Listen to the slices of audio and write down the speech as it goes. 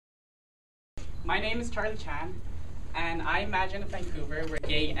My name is Charlie Chan, and I imagine a Vancouver where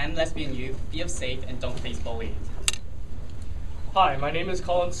gay and lesbian youth feel safe and don't face bullying. Hi, my name is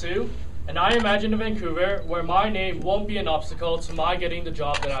Colin Sue, and I imagine a Vancouver where my name won't be an obstacle to my getting the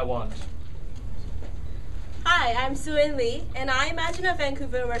job that I want. Hi, I'm Sue Lee, and I imagine a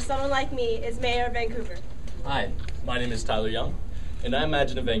Vancouver where someone like me is mayor of Vancouver. Hi, my name is Tyler Young, and I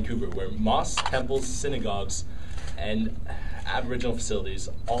imagine a Vancouver where mosques, temples, synagogues, and Aboriginal facilities,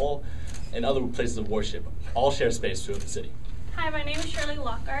 all and other places of worship, all share space throughout the city. Hi, my name is Shirley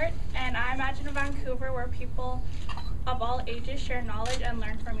Lockhart, and I imagine a Vancouver where people of all ages share knowledge and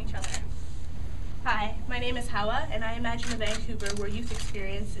learn from each other. Hi, my name is Hawa, and I imagine a Vancouver where youth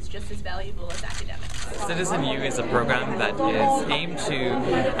experience is just as valuable as academics. CitizenU is a program that is aimed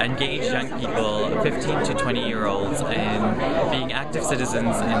to engage young people, 15 to 20-year-olds, in being active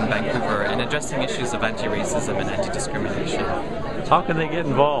citizens in Vancouver and addressing issues of anti-racism and anti-discrimination. How can they get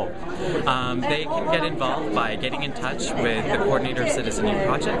involved? They can get involved by getting in touch with the coordinator of CitizenU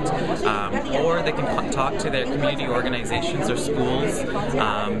project, or they can talk to their community organizations or schools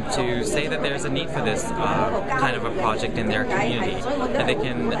to say that there's a need for this kind of a project in their community. And they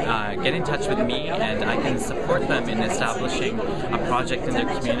can get in touch with me, and I can support them in establishing a project in their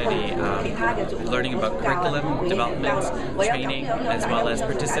community, learning about curriculum development, training, as well as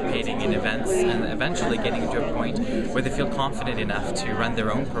participating in events, and eventually getting to a point where they feel confident enough to run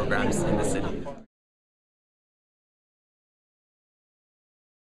their own programs in the city.